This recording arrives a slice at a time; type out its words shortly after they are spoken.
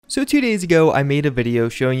So 2 days ago, I made a video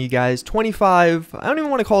showing you guys 25, I don't even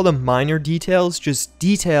want to call them minor details, just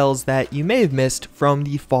details that you may have missed from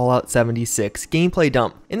the Fallout 76 gameplay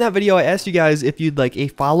dump. In that video, I asked you guys if you'd like a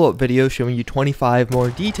follow-up video showing you 25 more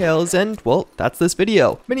details, and well, that's this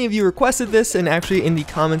video. Many of you requested this, and actually in the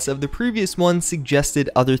comments of the previous one suggested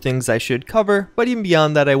other things I should cover, but even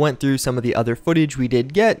beyond that, I went through some of the other footage we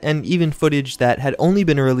did get, and even footage that had only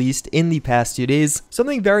been released in the past 2 days.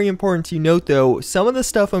 Something very important to note though, some of the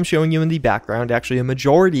stuff I'm showing you in the background, actually a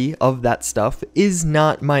majority of that stuff, is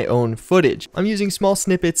not my own footage. I'm using small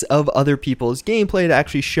snippets of other people's gameplay to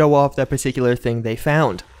actually show off that particular thing they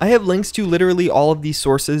found. I have links to literally all of these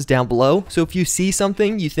sources down below, so if you see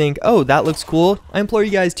something you think, oh, that looks cool, I implore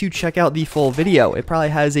you guys to check out the full video. It probably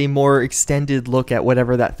has a more extended look at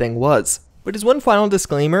whatever that thing was. But as one final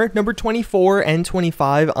disclaimer, number 24 and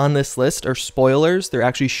 25 on this list are spoilers. They're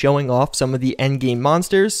actually showing off some of the endgame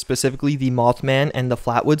monsters, specifically the Mothman and the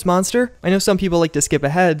Flatwoods monster. I know some people like to skip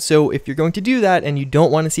ahead, so if you're going to do that and you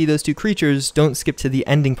don't want to see those two creatures, don't skip to the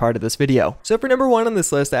ending part of this video. So for number 1 on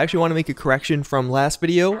this list, I actually want to make a correction from last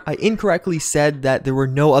video. I incorrectly said that there were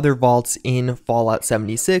no other vaults in Fallout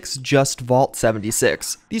 76, just Vault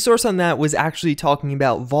 76. The source on that was actually talking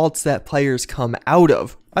about vaults that players come out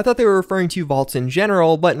of. I thought they were referring to vaults in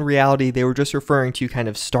general, but in reality they were just referring to kind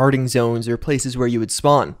of starting zones or places where you would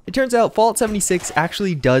spawn. It turns out Fallout 76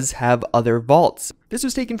 actually does have other vaults. This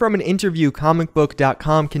was taken from an interview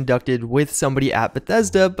comicbook.com conducted with somebody at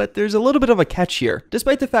Bethesda, but there's a little bit of a catch here.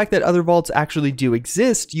 Despite the fact that other vaults actually do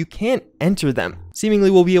exist, you can't enter them. Seemingly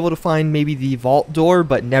we'll be able to find maybe the vault door,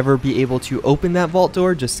 but never be able to open that vault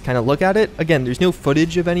door, just kind of look at it. Again, there's no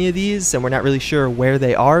footage of any of these, and we're not really sure where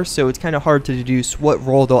they are, so it's kind of hard to deduce what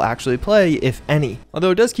role they'll actually play, if any.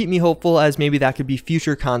 Although it does keep me hopeful, as maybe that could be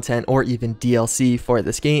future content or even DLC for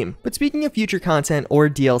this game. But speaking of future content or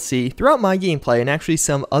DLC, throughout my gameplay, and actually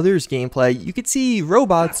some others' gameplay, you could see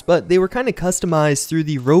robots, but they were kind of customized through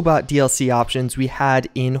the robot DLC options we had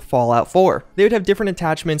in Fallout 4. They would have different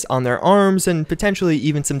attachments on their arms, and potentially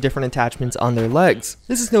even some different attachments on their legs.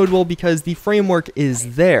 This is notable because the framework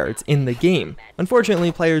is there, it's in the game.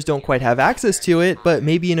 Unfortunately, players don't quite have access to it, but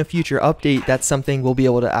maybe in a future update, that's something we'll be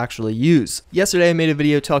able to actually use. Yesterday, I made a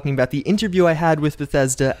video talking about the interview I had with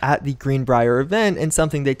Bethesda at the Greenbrier event, and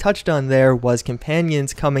something they touched on there was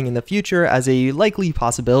companions coming in the future as a likely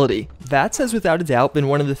possibility. VATS has without a doubt been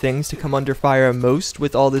one of the things to come under fire most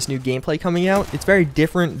with all this new gameplay coming out. It's very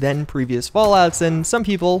different than previous Fallouts, and some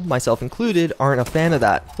people, myself included, aren't a fan of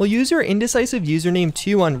that. Well, user Indecisive Username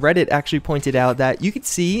 2 on Reddit actually pointed out that you could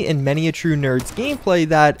see in many a true nerd's gameplay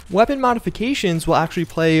that weapon modifications will actually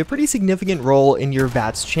play a pretty significant role in your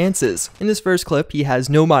VATS chances. In this first clip, he has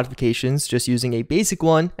no modifications, just using a basic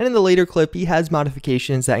one, and in the later clip, he has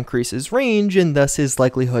modifications that increase his range and thus his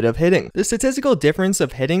likelihood of hitting. The statistical difference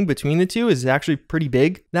of hitting between the two is actually pretty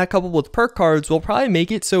big. That, coupled with perk cards, will probably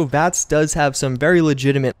make it so VATS does have some very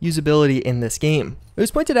legitimate usability in this game. It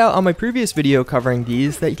was pointed out on my previous video covering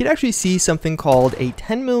these that you could actually see something called a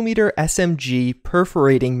 10mm SMG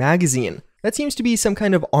perforating magazine. That seems to be some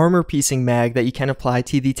kind of armor piecing mag that you can apply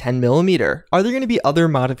to the 10mm. Are there going to be other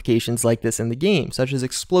modifications like this in the game, such as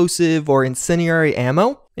explosive or incendiary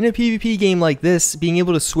ammo? In a PvP game like this, being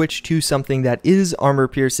able to switch to something that is armor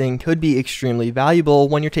piercing could be extremely valuable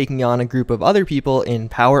when you're taking on a group of other people in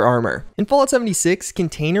power armor. In Fallout 76,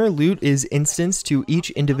 container loot is instanced to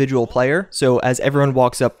each individual player, so as everyone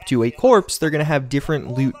walks up to a corpse, they're going to have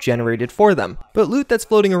different loot generated for them. But loot that's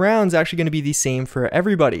floating around is actually going to be the same for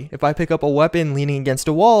everybody. If I pick up a weapon leaning against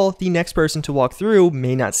a wall, the next person to walk through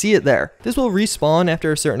may not see it there. This will respawn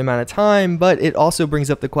after a certain amount of time, but it also brings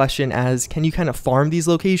up the question as, can you kind of farm these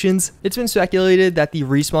locations? It's been speculated that the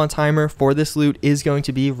respawn timer for this loot is going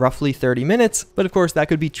to be roughly 30 minutes, but of course that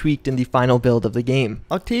could be tweaked in the final build of the game.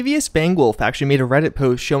 Octavius Bangwolf actually made a Reddit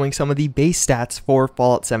post showing some of the base stats for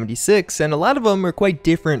Fallout 76, and a lot of them are quite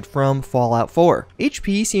different from Fallout 4.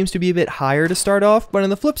 HP seems to be a bit higher to start off, but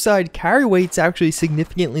on the flip side, carry weight's actually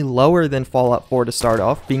significantly lower than Fallout 4 to start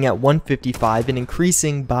off, being at 155 and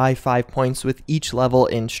increasing by 5 points with each level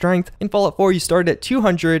in strength. In Fallout 4, you started at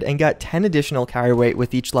 200 and got 10 additional carry weight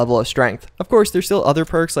with each level of strength. Of course, there's still other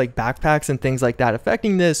perks like backpacks and things like that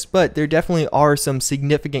affecting this, but there definitely are some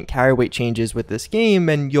significant carry weight changes with this game,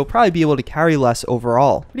 and you'll probably be able to carry less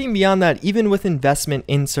overall. But even beyond that, even with investment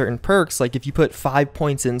in certain perks, like if you put 5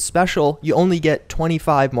 points in special, you only get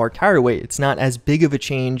 25 more carry weight. It's not as big of a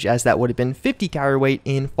change as that would have been 50 carry weight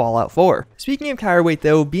in Fallout 4. 4. Speaking of carry weight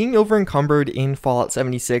though, being over encumbered in Fallout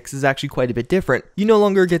 76 is actually quite a bit different. You no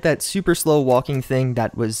longer get that super slow walking thing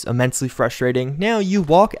that was immensely frustrating. Now you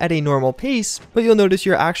walk at a normal pace, but you'll notice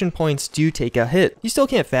your action points do take a hit. You still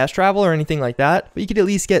can't fast travel or anything like that, but you could at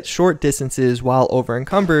least get short distances while over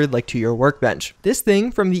encumbered, like to your workbench. This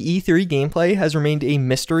thing from the E3 gameplay has remained a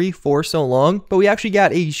mystery for so long, but we actually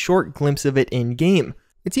got a short glimpse of it in game.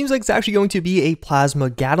 It seems like it's actually going to be a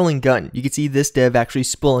plasma Gatling gun. You can see this dev actually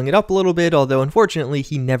spooling it up a little bit, although unfortunately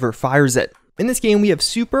he never fires it. In this game, we have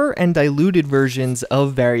super and diluted versions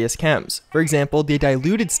of various chems. For example, the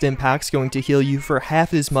diluted stim pack is going to heal you for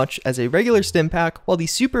half as much as a regular stim pack, while the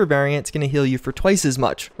super variant is going to heal you for twice as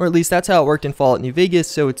much. Or at least that's how it worked in Fallout New Vegas,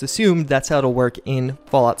 so it's assumed that's how it'll work in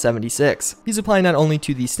Fallout 76. These apply not only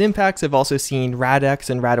to the stim packs, I've also seen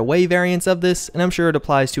Rad-X and Rad-Away variants of this, and I'm sure it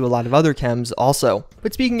applies to a lot of other chems also.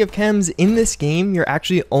 But speaking of chems, in this game, you're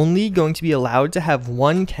actually only going to be allowed to have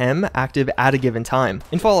one chem active at a given time.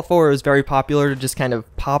 In Fallout 4, it was very popular to just kind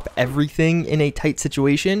of pop everything in a tight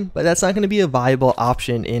situation, but that's not going to be a viable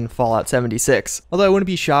option in Fallout 76. Although I wouldn't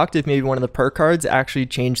be shocked if maybe one of the perk cards actually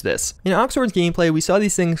changed this. In Oxford's gameplay, we saw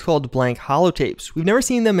these things called blank holotapes. We've never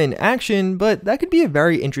seen them in action, but that could be a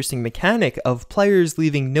very interesting mechanic of players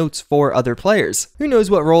leaving notes for other players. Who knows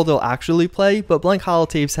what role they'll actually play, but blank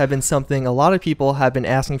holotapes have been something a lot of people have been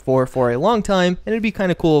asking for a long time, and it'd be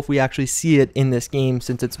kind of cool if we actually see it in this game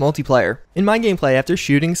since it's multiplayer. In my gameplay, after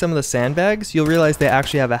shooting some of the sandbags, you'll realize they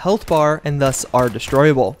actually have a health bar and thus are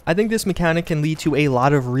destroyable. I think this mechanic can lead to a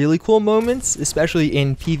lot of really cool moments, especially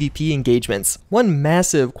in PvP engagements. One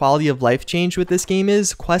massive quality of life change with this game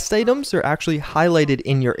is quest items are actually highlighted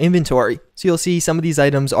in your inventory. So you'll see some of these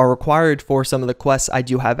items are required for some of the quests I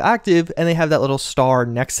do have active, and they have that little star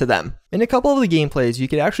next to them. In a couple of the gameplays, you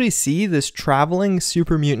could actually see this traveling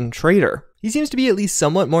super mutant trader. He seems to be at least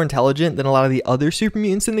somewhat more intelligent than a lot of the other super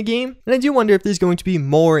mutants in the game, and I do wonder if there's going to be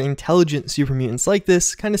more intelligent super mutants like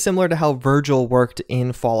this, kind of similar to how Virgil worked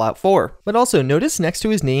in Fallout 4. But also notice next to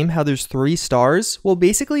his name how there's 3 stars. Well,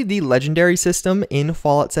 basically the legendary system in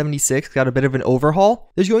Fallout 76 got a bit of an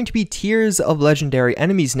overhaul. There's going to be tiers of legendary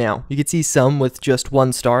enemies now. You can see some with just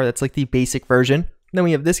 1 star, that's like the basic version. Then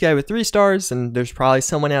we have this guy with 3 stars, and there's probably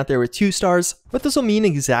someone out there with 2 stars. What this will mean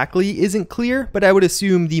exactly isn't clear, but I would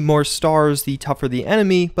assume the more stars, the tougher the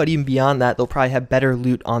enemy, but even beyond that, they'll probably have better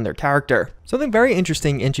loot on their character. Something very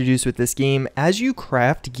interesting introduced with this game, as you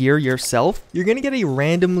craft gear yourself, you're going to get a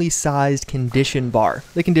randomly sized condition bar.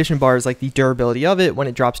 The condition bar is like the durability of it. When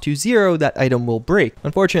it drops to 0, that item will break.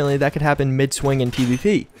 Unfortunately, that could happen mid-swing in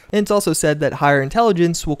PvP. And it's also said that higher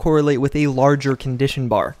intelligence will correlate with a larger condition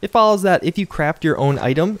bar. It follows that if you craft your own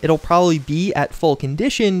item, it'll probably be at full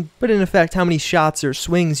condition, but in effect, how many shots or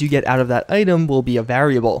swings you get out of that item will be a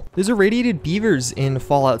variable. There's irradiated beavers in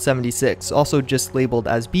Fallout 76, also just labeled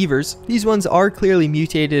as beavers. These ones are clearly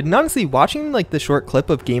mutated, and honestly, watching like the short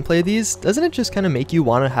clip of gameplay of these, doesn't it just kind of make you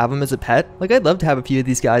want to have them as a pet? Like, I'd love to have a few of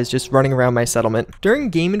these guys just running around my settlement. During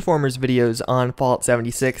Game Informer's videos on Fallout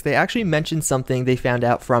 76, they actually mentioned something they found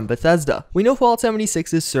out from Bethesda. We know Fallout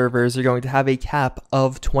 76's servers are going to have a cap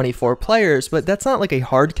of 24 players, but that's not like a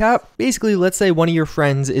hard cap. Basically, let's say one of your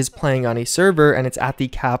friends is playing on a server and it's at the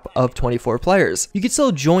cap of 24 players. You could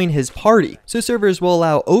still join his party. So servers will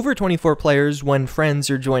allow over 24 players when friends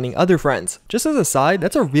are joining other friends. Just as a side,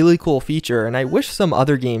 that's a really cool feature, and I wish some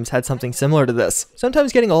other games had something similar to this.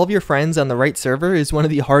 Sometimes getting all of your friends on the right server is one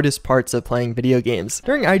of the hardest parts of playing video games.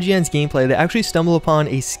 During IGN's gameplay, they actually stumble upon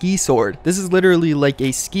a ski sword. This is literally like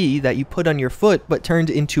a ski that you put on your foot but turned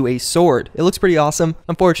into a sword. It looks pretty awesome.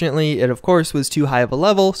 Unfortunately, it of course was too high of a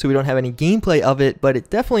level, so we don't have any gameplay of it, but it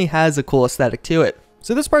definitely has a cool aesthetic to it.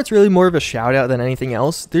 So this part's really more of a shout out than anything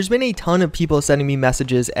else. There's been a ton of people sending me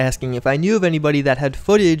messages asking if I knew of anybody that had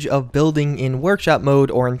footage of building in workshop mode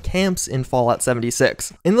or in camps in Fallout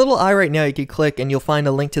 76. In the little eye right now, you can click and you'll find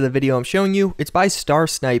a link to the video I'm showing you. It's by Star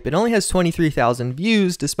Snipe. It only has 23,000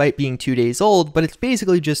 views despite being 2 days old, but it's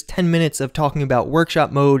basically just 10 minutes of talking about workshop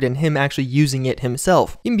mode and him actually using it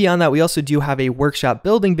himself. Even beyond that, we also do have a workshop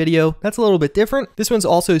building video. That's a little bit different. This one's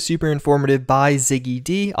also super informative by Ziggy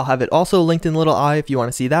D. I'll have it also linked in the little eye if you want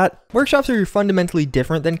to see that. Workshops are fundamentally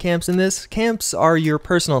different than camps in this. Camps are your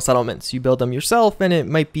personal settlements. You build them yourself, and it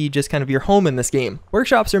might be just kind of your home in this game.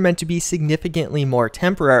 Workshops are meant to be significantly more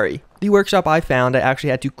temporary. The workshop I found, I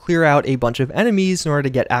actually had to clear out a bunch of enemies in order to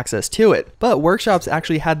get access to it. But workshops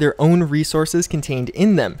actually had their own resources contained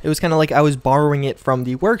in them. It was kind of like I was borrowing it from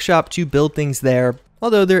the workshop to build things there.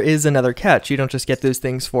 Although there is another catch, you don't just get those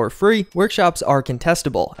things for free. Workshops are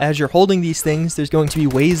contestable. As you're holding these things, there's going to be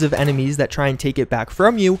waves of enemies that try and take it back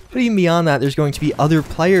from you, but even beyond that, there's going to be other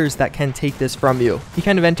players that can take this from you. You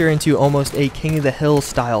kind of enter into almost a King of the Hill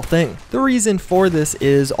style thing. The reason for this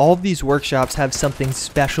is all of these workshops have something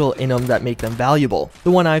special in them that make them valuable. The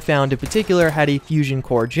one I found in particular had a fusion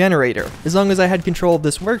core generator. As long as I had control of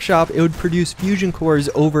this workshop, it would produce fusion cores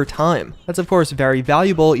over time. That's of course very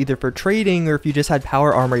valuable either for trading or if you just had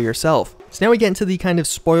power armor yourself. So now we get into the kind of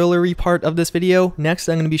spoilery part of this video. Next,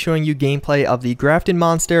 I'm going to be showing you gameplay of the Grafton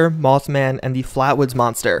monster, Mothman, and the Flatwoods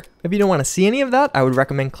monster. If you don't want to see any of that, I would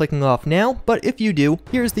recommend clicking off now, but if you do,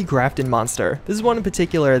 here's the Grafton monster. This is one in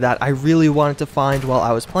particular that I really wanted to find while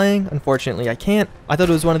I was playing. Unfortunately, I can't. I thought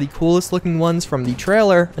it was one of the coolest looking ones from the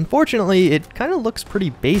trailer. Unfortunately, it kind of looks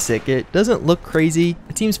pretty basic. It doesn't look crazy.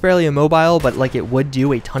 It seems fairly immobile, but like it would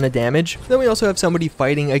do a ton of damage. Then we also have somebody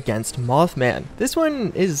fighting against Mothman. This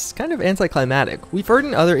one is kind of anticlimactic. We've heard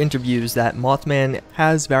in other interviews that Mothman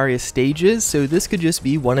has various stages, so this could just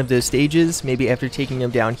be one of those stages. Maybe after taking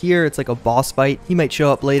him down here, it's like a boss fight. He might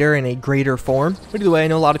show up later in a greater form. But either way, I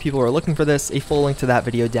know a lot of people are looking for this. A full link to that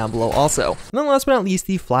video down below also. And then last but not least,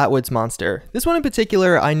 the Flatwoods monster. This one in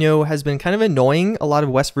particular I know has been kind of annoying a lot of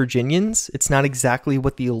West Virginians. It's not exactly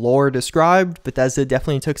what the lore described. Bethesda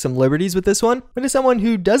definitely took some liberties with this one. But as someone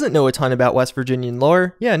who doesn't know a ton about West Virginian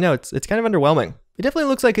lore, yeah, no, it's kind of underwhelming. It definitely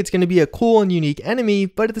looks like it's going to be a cool and unique enemy,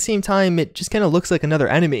 but at the same time, it just kind of looks like another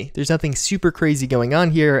enemy. There's nothing super crazy going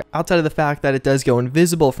on here, outside of the fact that it does go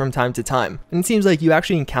invisible from time to time. And it seems like you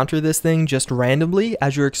actually encounter this thing just randomly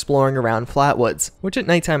as you're exploring around Flatwoods, which at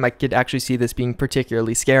nighttime I could actually see this being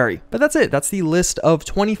particularly scary. But that's it. That's the list of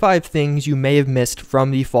 25 things you may have missed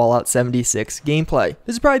from the Fallout 76 gameplay.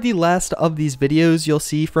 This is probably the last of these videos you'll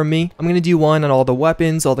see from me. I'm going to do one on all the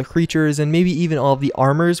weapons, all the creatures, and maybe even all of the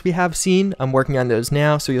armors we have seen. I'm working on those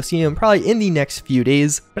now, so you'll see them probably in the next few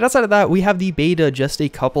days. But outside of that, we have the beta just a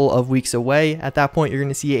couple of weeks away. At that point, you're going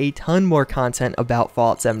to see a ton more content about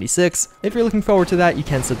Fallout 76. If you're looking forward to that, you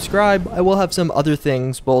can subscribe. I will have some other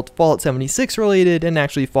things, both Fallout 76 related and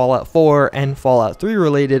actually Fallout 4 and Fallout 3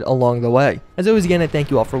 related along the way. As always, again, I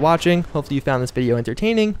thank you all for watching. Hopefully you found this video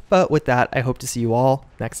entertaining, but with that, I hope to see you all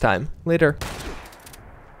next time. Later.